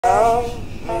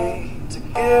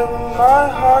my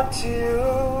heart to you.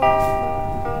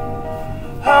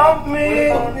 Help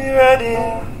me be ready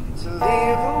to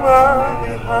leave the world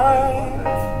behind,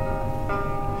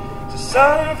 to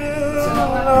serve you,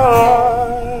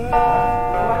 Lord,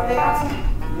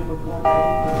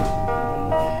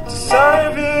 to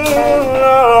serve you,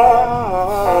 Lord.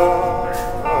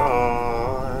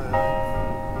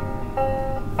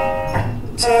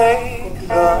 Take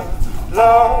the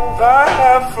love I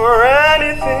have for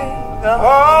anything that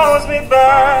holds me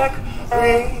back,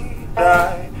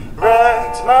 redirect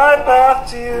my path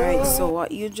to you. Alright, so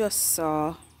what you just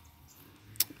saw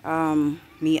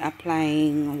me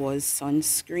applying was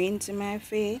sunscreen to my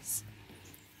face,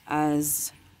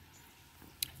 as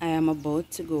I am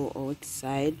about to go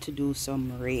outside to do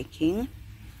some raking.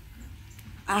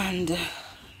 And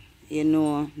you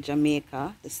know,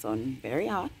 Jamaica, the sun very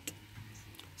hot.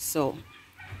 So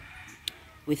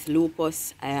with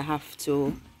lupus, I have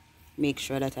to make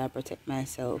sure that I protect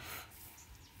myself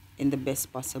in the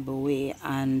best possible way,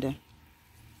 and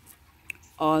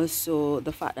also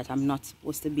the fact that I'm not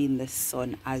supposed to be in the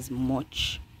sun as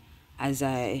much as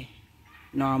I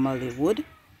normally would.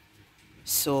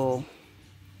 So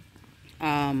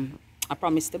I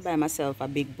promised to buy myself a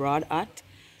big broad hat,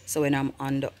 so when I'm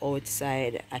on the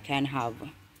outside I can have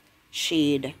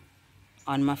shade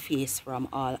on my face from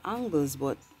all angles.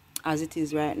 But as it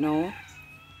is right now,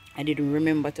 I didn't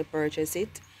remember to purchase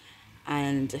it,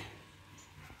 and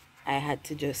I had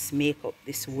to just make up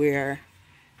this wear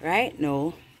right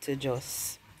now to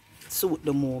just suit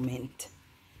the moment.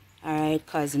 Alright,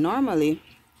 because normally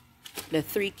the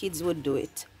 3 kids would do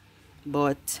it,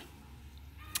 but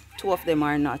 2 of them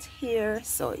are not here,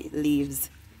 so it leaves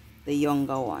the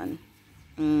younger one.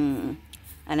 And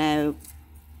I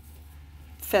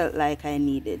felt like I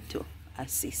needed to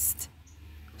assist,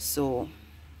 so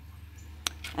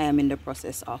I am in the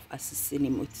process of assisting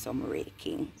him with some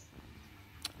raking.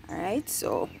 Alright,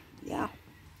 so yeah.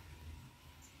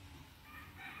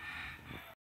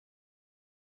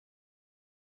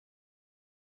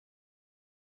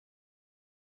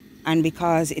 And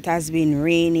because it has been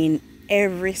raining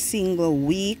every single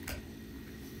week,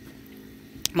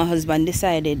 my husband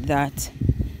decided that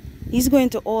he's going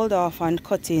to hold off on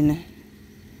cutting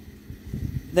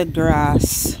the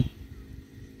grass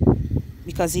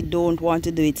because he don't want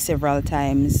to do it several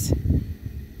times,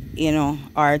 you know,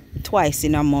 or twice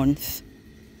in a month,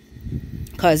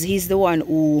 because he's the one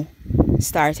who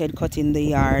started cutting the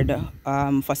yard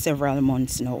for several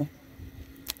months now.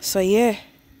 So yeah,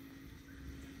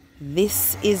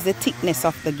 this is the thickness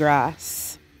of the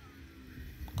grass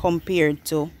compared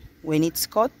to when it's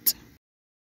cut.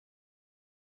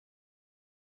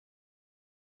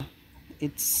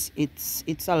 It's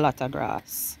a lot of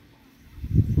grass.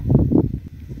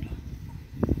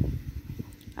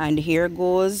 And here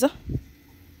goes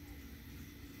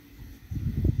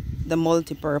the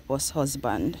multi-purpose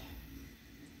husband,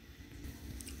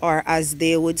 or as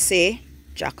they would say,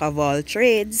 jack of all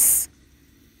trades.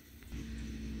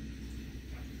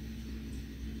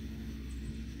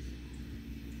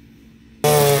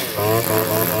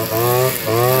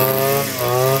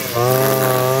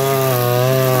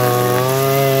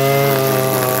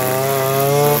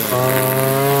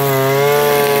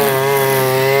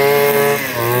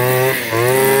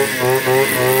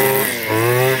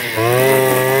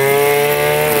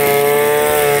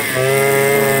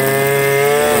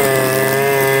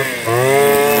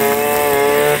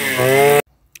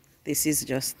 This is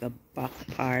just the back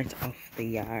part of the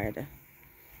yard.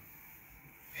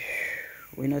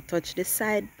 We not touch the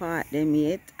side part them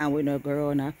yet, and we not go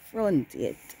on a front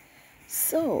yet.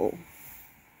 So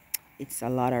it's a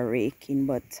lot of raking,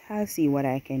 but I'll see what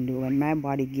I can do. When my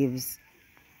body gives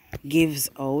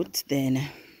out, then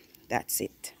that's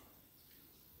it.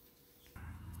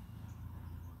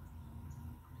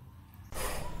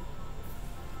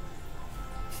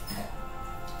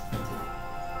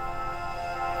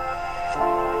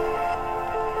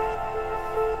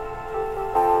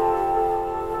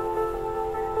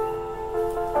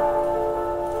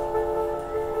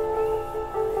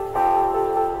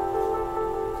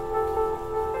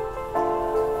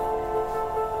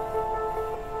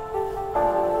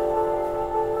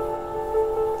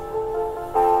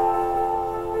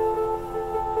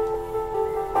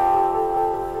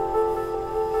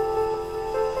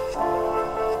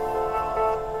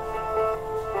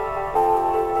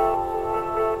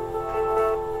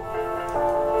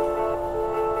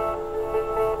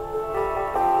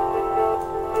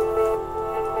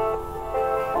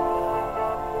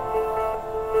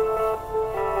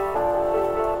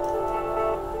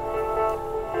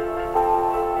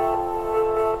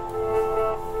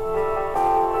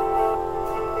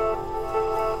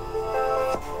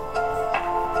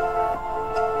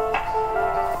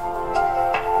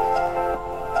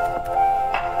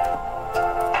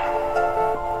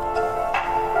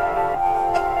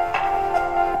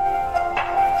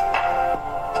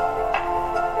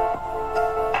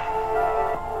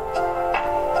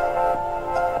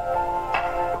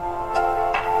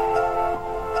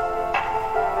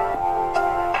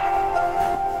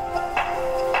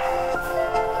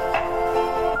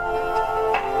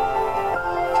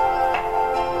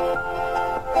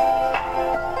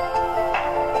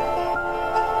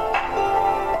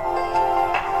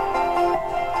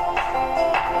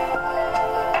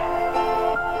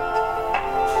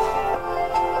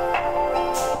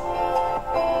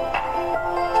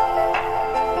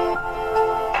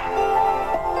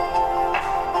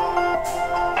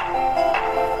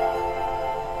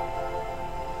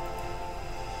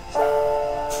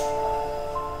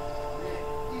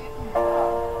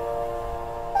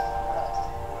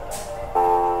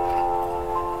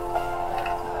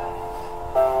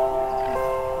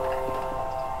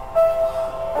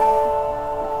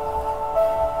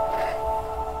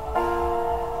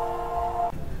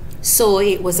 So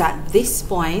it was at this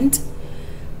point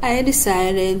I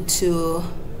decided to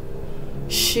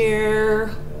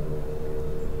share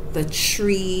the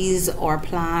trees or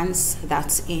plants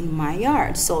that's in my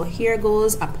yard. So here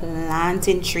goes a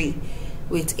plantain tree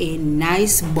with a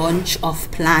nice bunch of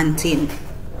plantain.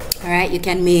 All right, you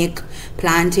can make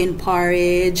plantain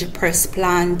porridge, pressed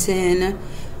plantain,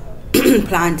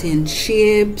 plantain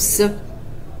chips,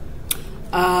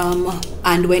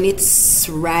 and when it's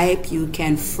ripe you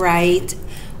can fry it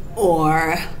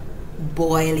or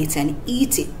boil it and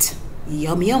eat it.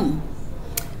 Yum yum.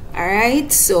 All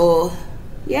right, so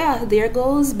yeah, there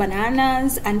goes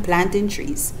bananas and plantain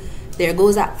trees. There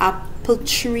goes an apple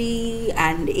tree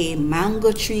and a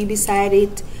mango tree beside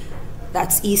it.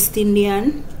 That's East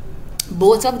Indian.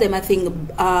 Both of them, I think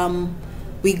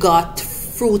we got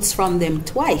fruits from them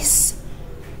twice.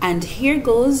 And here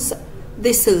goes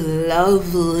this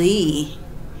lovely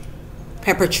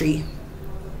pepper tree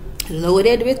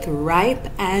loaded with ripe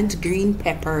and green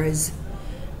peppers.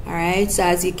 All right, so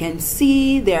as you can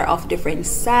see, they're of different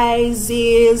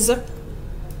sizes.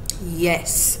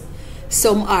 Yes,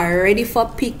 some are ready for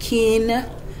picking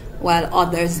while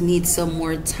others need some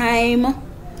more time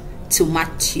to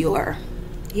mature.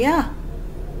 Yeah,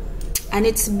 and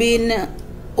it's been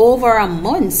over a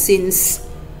month since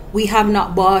we have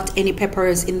not bought any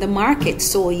peppers in the market.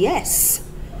 So yes,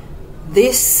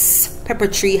 this pepper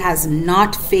tree has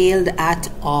not failed at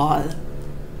all.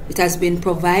 It has been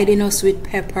providing us with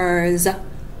peppers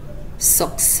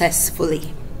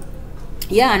successfully.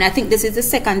 Yeah, and I think this is the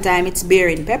second time it's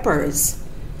bearing peppers.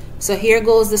 So here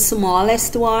goes the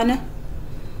smallest one.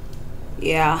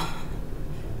 Yeah,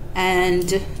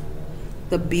 and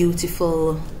the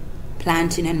beautiful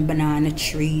plantain and banana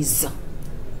trees.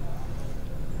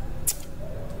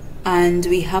 And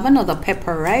we have another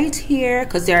pepper right here,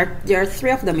 because there are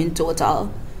 3 of them in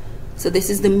total. So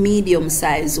this is the medium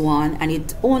size one, and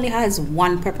it only has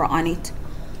 1 pepper on it.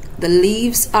 The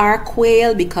leaves are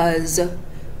quail because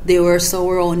they were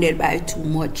surrounded by too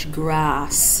much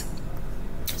grass.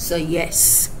 So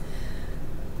yes,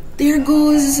 there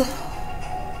goes.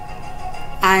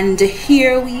 And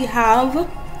here we have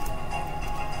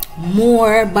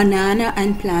more banana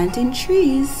and plantain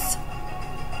trees.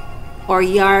 Our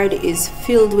yard is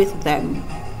filled with them,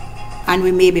 and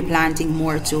we may be planting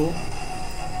more too.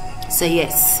 So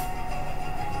yes,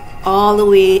 all the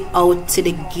way out to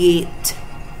the gate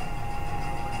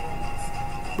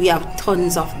we have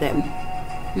tons of them.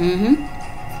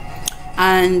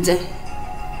 And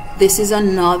this is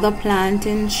another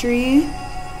plantain tree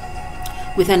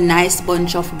with a nice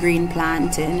bunch of green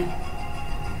plantain.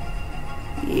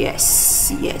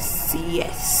 Yes, yes,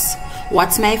 yes.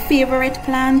 What's my favorite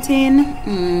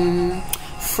plantain?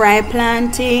 Fry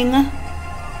planting,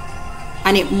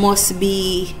 and it must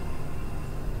be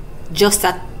just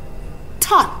a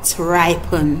tot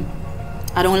ripen.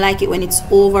 I don't like it when it's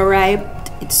overripe.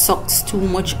 It sucks too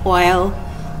much oil.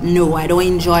 No, I don't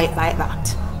enjoy it like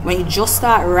that. When it just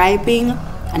start ripening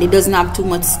and it doesn't have too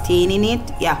much stain in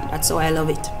it, yeah, that's how I love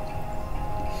it.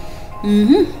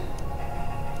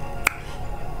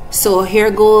 So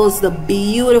here goes the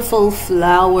beautiful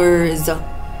flowers,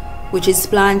 which is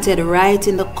planted right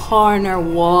in the corner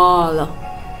wall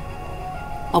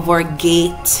of our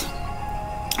gate.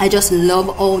 I just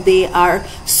love how they are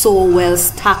so well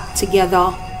stacked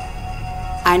together.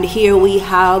 And here we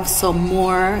have some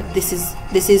more. This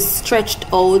is stretched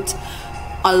out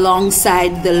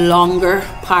alongside the longer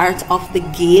part of the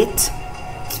gate.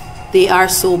 They are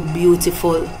so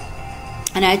beautiful.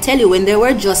 And I tell you, when they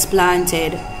were just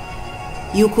planted,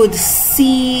 you could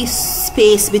see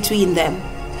space between them.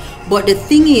 But the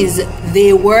thing is,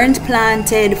 they weren't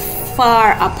planted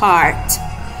far apart.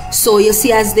 So you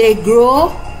see, as they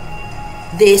grow,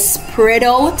 they spread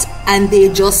out and they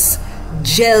just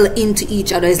gel into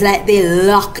each other. It's like they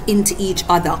lock into each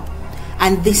other.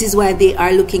 And this is why they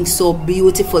are looking so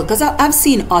beautiful. Because I've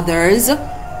seen others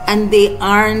and they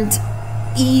aren't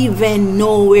even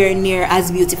nowhere near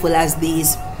as beautiful as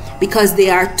these, because they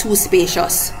are too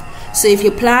spacious. So if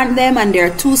you plant them and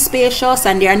they're too spacious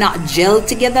and they're not gelled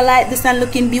together like this and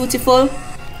looking beautiful,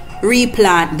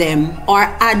 replant them or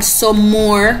add some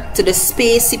more to the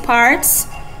spacey parts.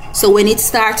 So when it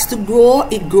starts to grow,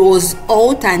 it grows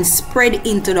out and spread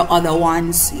into the other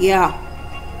ones. Yeah,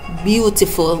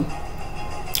 beautiful.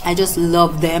 I just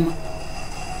love them.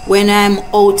 When I'm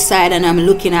outside and I'm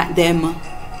looking at them,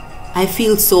 I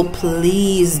feel so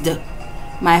pleased.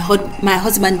 My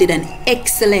husband did an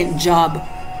excellent job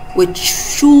with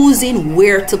choosing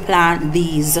where to plant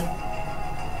these.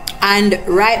 And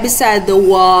right beside the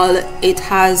wall, it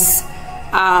has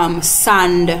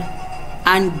sand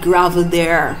and gravel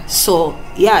there. So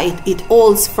yeah, it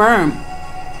holds firm.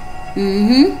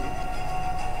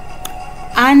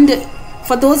 And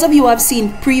for those of you who have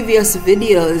seen previous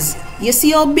videos, you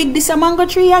see how big this mango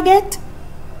tree I get?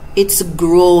 It's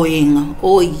growing.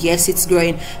 Oh yes, it's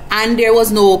growing. And there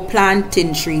was no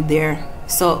planting tree there,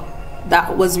 so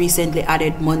that was recently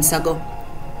added months ago.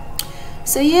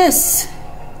 So yes,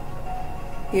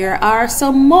 here are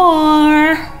some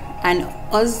more, and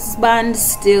husband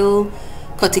still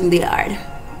cutting the yard.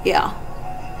 Yeah,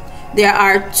 there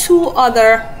are 2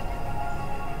 other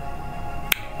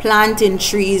planting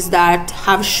trees that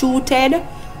have shooted,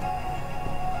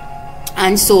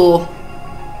 and so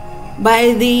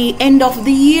by the end of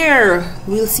the year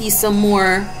we'll see some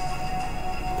more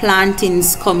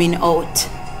plantings coming out.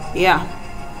 Yeah,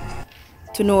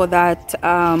 to know that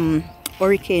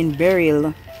Hurricane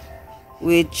Beryl,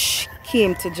 which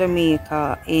came to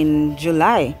Jamaica in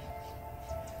July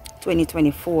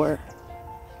 2024,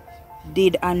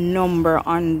 did a number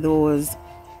on those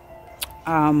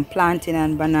plantain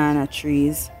and banana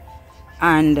trees,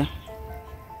 and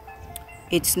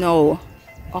it's now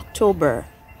October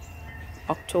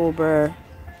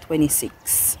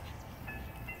 26,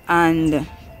 and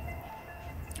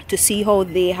to see how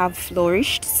they have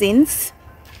flourished since,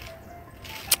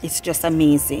 it's just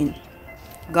amazing.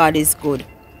 God is good,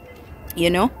 you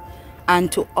know.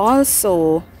 And to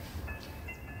also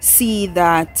see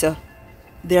that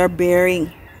they're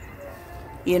bearing,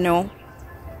 you know,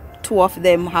 2 of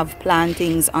them have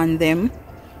plantings on them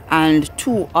and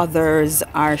 2 others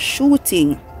are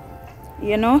shooting,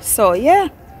 you know. So yeah,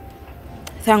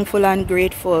 thankful and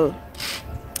grateful,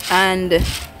 and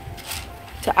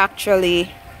to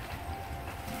actually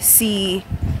see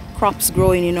crops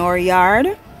growing in our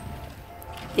yard,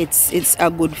 it's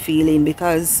a good feeling,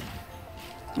 because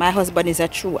my husband is a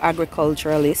true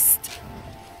agriculturalist,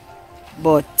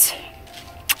 but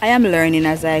I am learning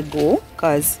as I go,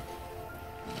 because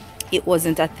it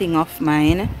wasn't a thing of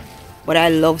mine, but I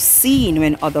love seeing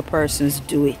when other persons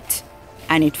do it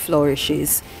and it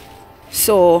flourishes.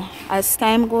 So as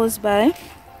time goes by,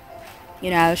 you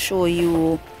know, I'll show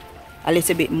you a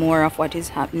little bit more of what is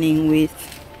happening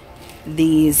with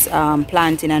these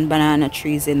plantain and banana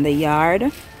trees in the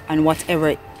yard, and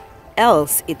whatever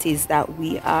else it is that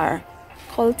we are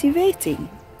cultivating.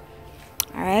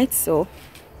 All right, so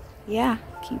yeah,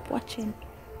 keep watching,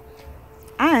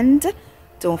 and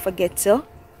don't forget to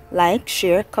like,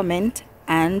 share, comment,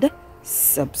 and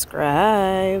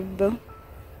subscribe.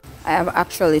 I have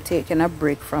actually taken a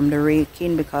break from the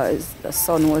raking because the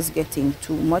sun was getting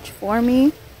too much for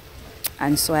me,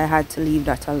 and so I had to leave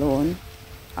that alone.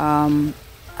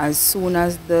 As soon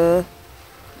as the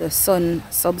sun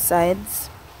subsides,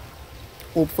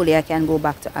 hopefully I can go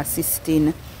back to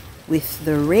assisting with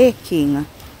the raking,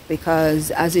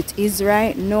 because as it is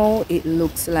right now, it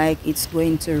looks like it's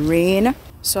going to rain.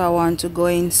 So I want to go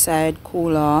inside,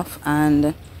 cool off,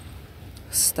 and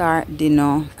start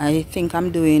dinner. I think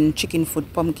I'm doing chicken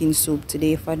foot pumpkin soup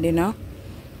today for dinner,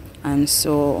 and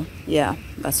so yeah,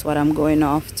 that's what I'm going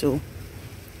off to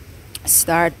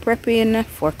start prepping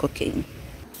for cooking.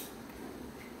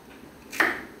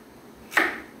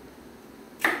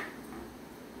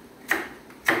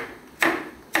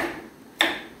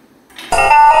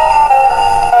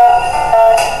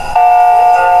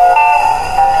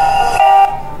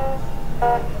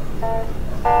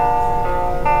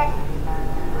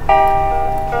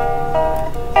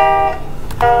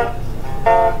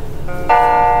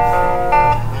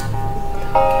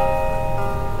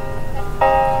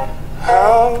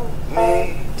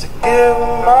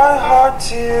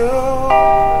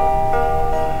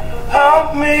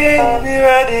 Help me be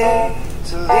ready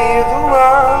to leave the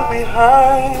world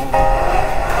behind,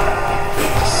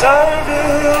 to serve you,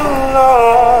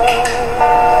 Lord,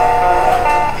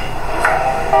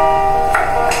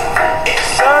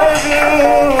 serve you,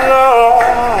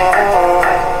 Lord.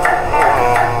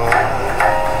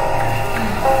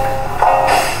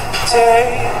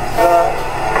 Take the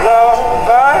love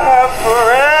I have for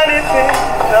anything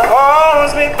that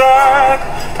holds me back.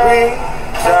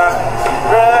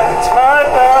 Redirect my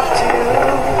path to you,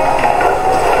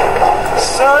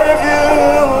 serve you,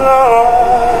 Lord,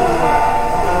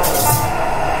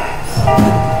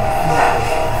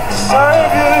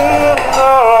 serve you,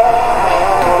 Lord.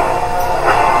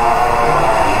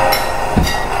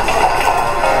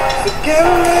 Forgive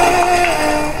me,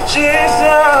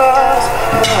 Jesus,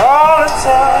 for all the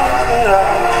times that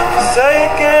I've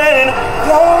forsaken.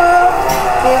 Lord,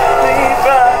 put me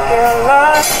back in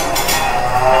line.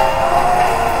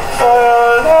 For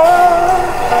your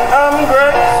love, I'm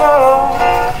grateful.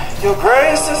 You're grateful.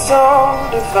 so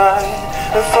divine,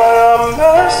 and for your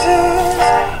mercies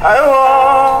I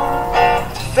want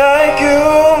to thank you.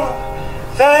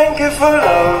 Thank you for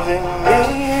loving me.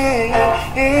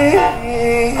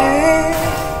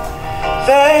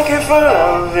 Thank you for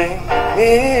loving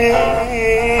me.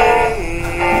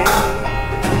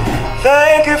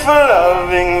 Thank you for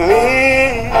loving me.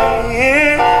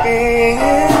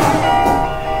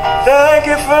 Thank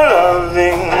you for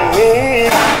loving me.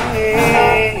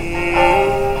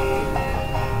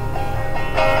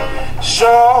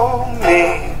 Show me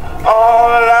all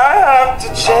I have to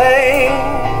change.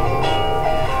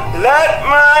 Let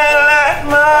my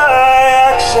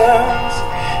actions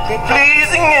be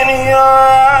pleasing in your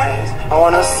eyes. I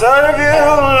want to serve you,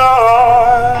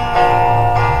 Lord.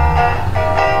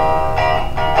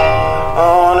 I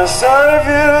want to serve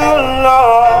you,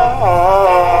 Lord.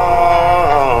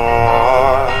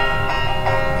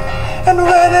 And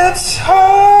when it's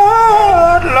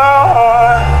hard,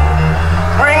 Lord,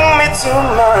 bring me to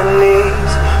my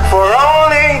knees, for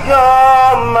only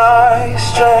you're my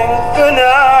strength and I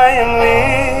am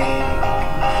weak.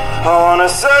 I wanna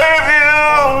serve you,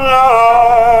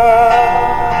 Lord.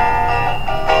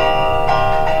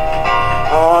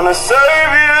 I wanna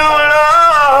serve you, Lord.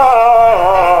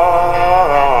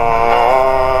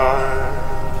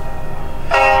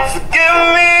 Forgive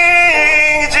me,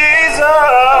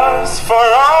 Jesus, for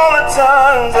all the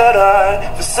times that I've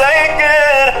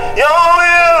forsaken your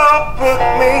will. Put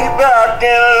me back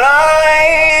in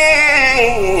line.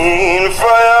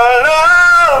 For your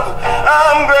love,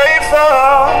 I'm grateful.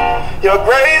 Your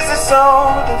grace is so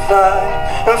divine,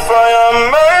 and for your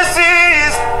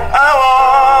mercies, I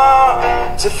want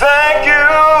to thank you.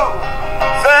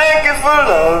 Thank you for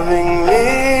loving me.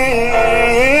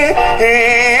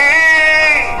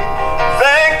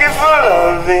 Thank you for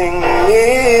loving me.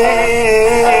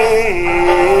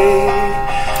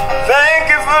 Thank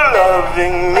you for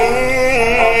loving me.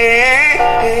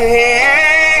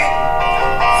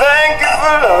 Thank you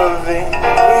for loving me.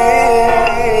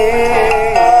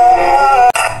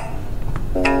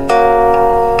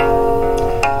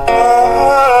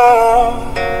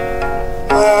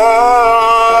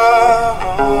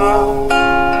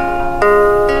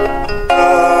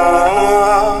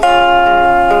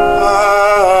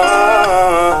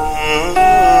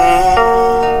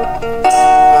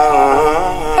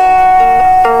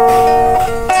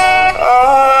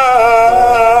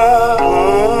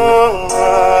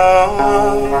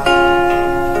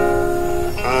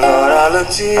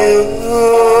 To you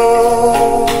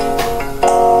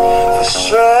for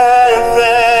strength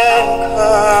and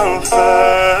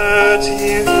comfort, to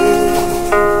you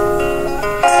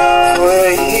for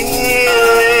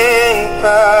healing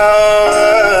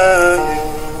power,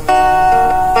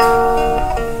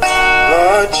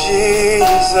 Lord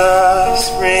Jesus,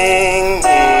 bring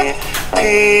me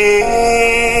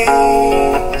peace,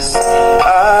 I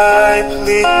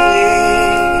plead.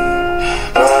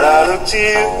 Lord, I look to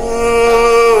you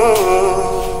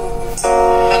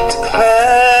to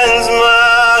cleanse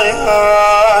my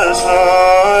heart,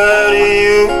 Lord,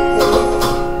 you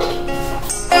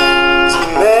to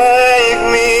make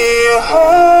me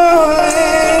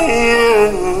holy, you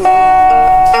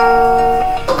Lord,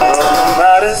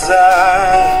 my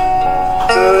desire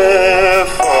to live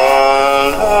for,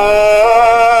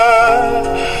 Lord,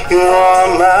 you are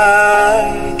my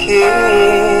King.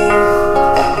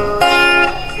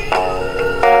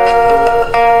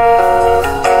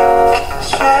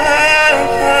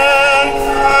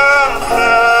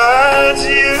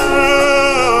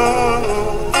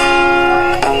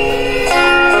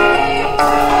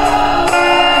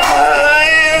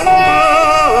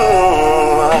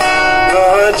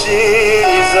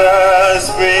 Jesus,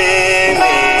 bring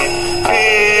me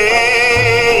peace,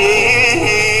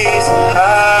 I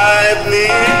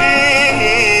plead.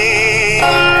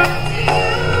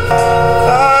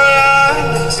 Lord, I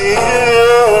look to you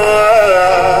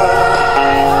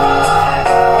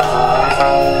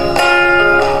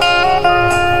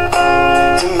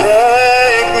to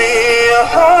make me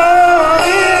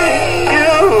holy,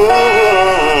 you,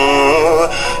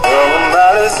 you're my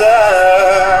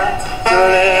desire to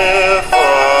live for,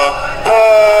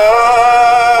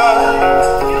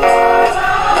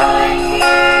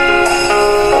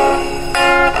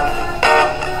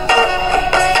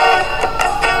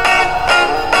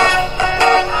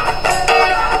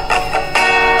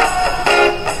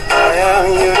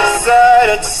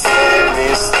 to save me,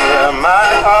 steer my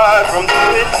heart from the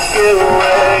wicked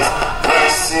ways.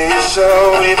 Mercy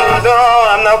show, even though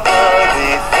I'm not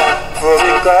worthy. Thankful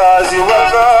because you are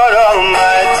God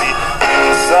Almighty.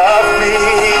 Prince of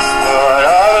Peace, Lord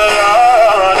of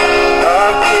Lords,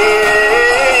 our King.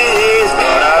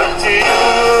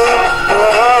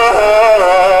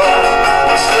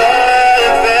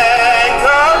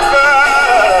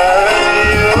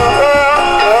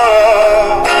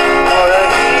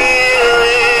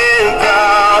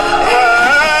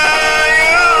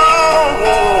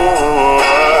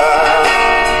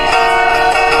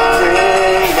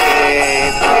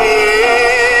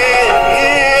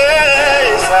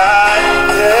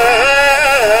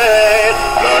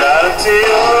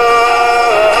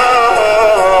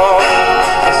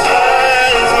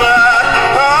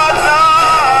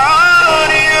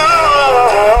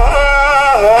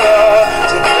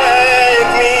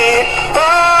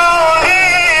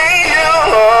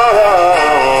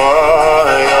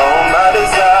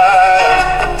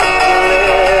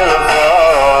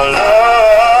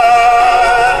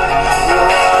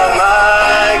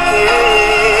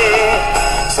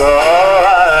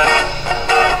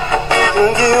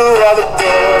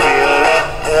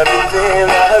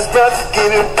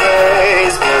 give you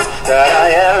praise, 'cause that I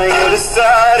am, you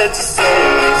decided to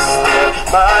save me still.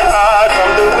 My heart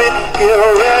from the wicked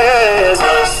rays,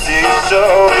 mercy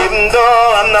show, even though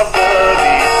I'm not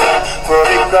worthy. For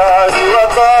because you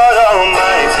are God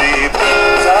Almighty,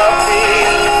 put our feet,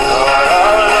 Lord,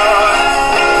 our Lord.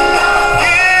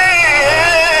 Yeah,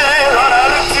 Lord, I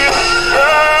look to you.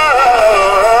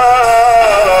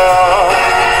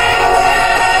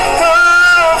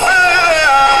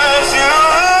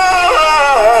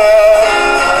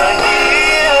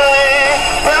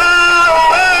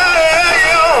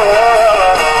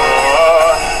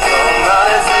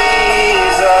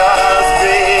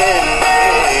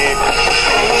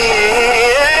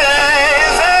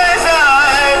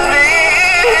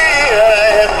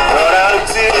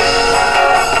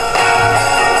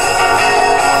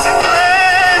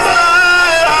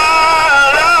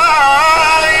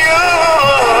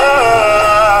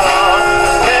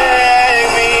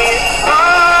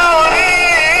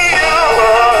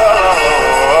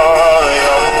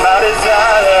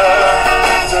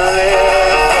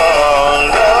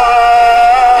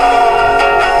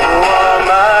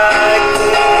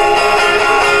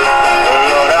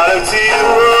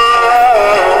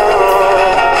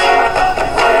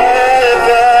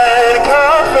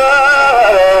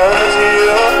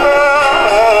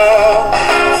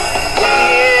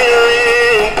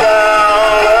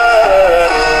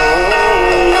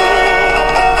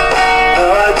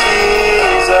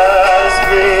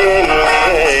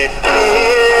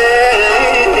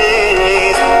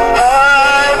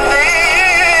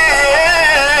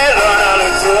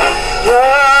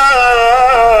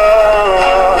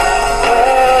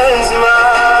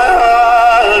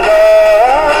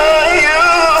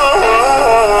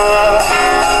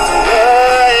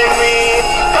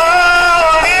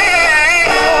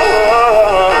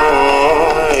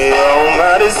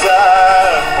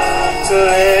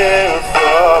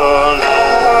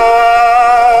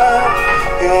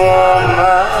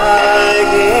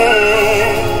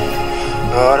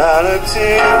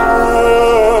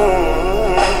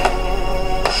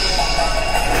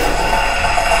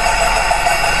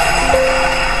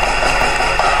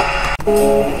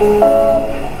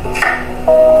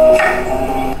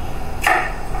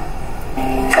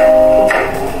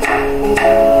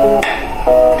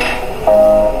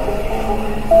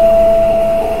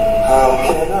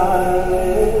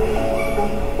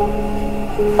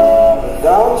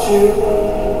 Without you,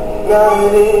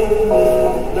 guiding in the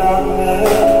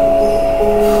darkness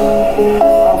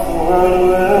of the world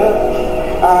where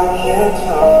I can't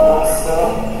help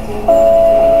myself,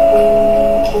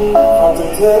 from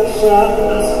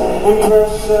temptations and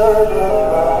pressure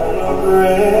by your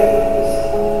grace.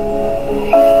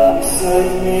 You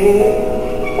save me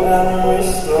and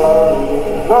restore me,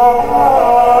 Lord.